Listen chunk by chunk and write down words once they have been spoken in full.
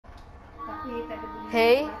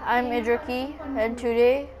Hey, I'm Idriki, and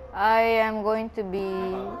today I am going to be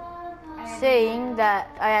saying that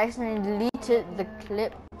I accidentally deleted the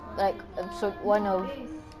clip, like episode 1 of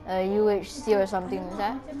UHC or something like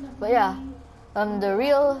that. But yeah, the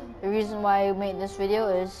reason why I made this video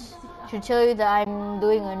is to tell you that I'm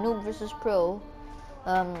doing a noob versus pro.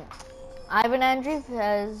 Ivan Andreev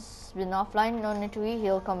has been offline on Netui.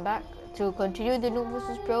 He'll come back to continue the noob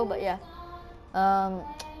versus pro, but yeah.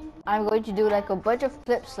 I'm going to do like a bunch of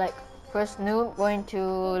clips, like first noob going to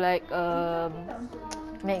like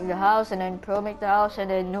make the house, and then pro make the house,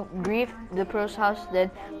 and then noob grief the pro's house,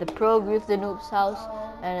 then the pro grief the noob's house,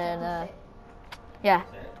 and then yeah.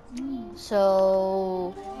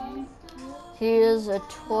 So here's a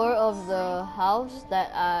tour of the house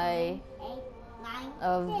that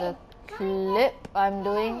of the clip I'm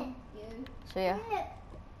doing. So yeah,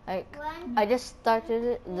 like I just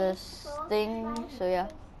started this thing, so yeah.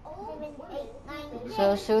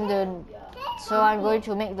 So I'm going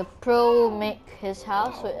to make the pro make his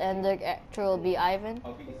house, and the actor will be Ivan,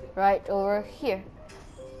 right over here.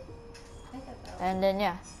 And then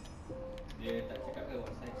yeah.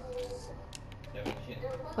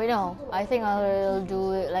 Wait, no, I think I'll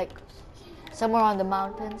do it like somewhere on the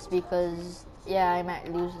mountains, because yeah, I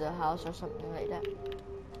might lose the house or something like that.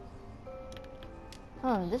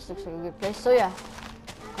 This looks like a good place. So yeah,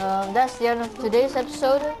 that's the end of today's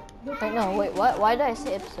episode. Wait, no, wait, what? Why did I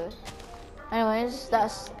say episode? Anyways,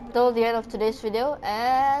 that's still the end of today's video,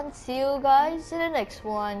 and see you guys in the next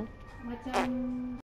one.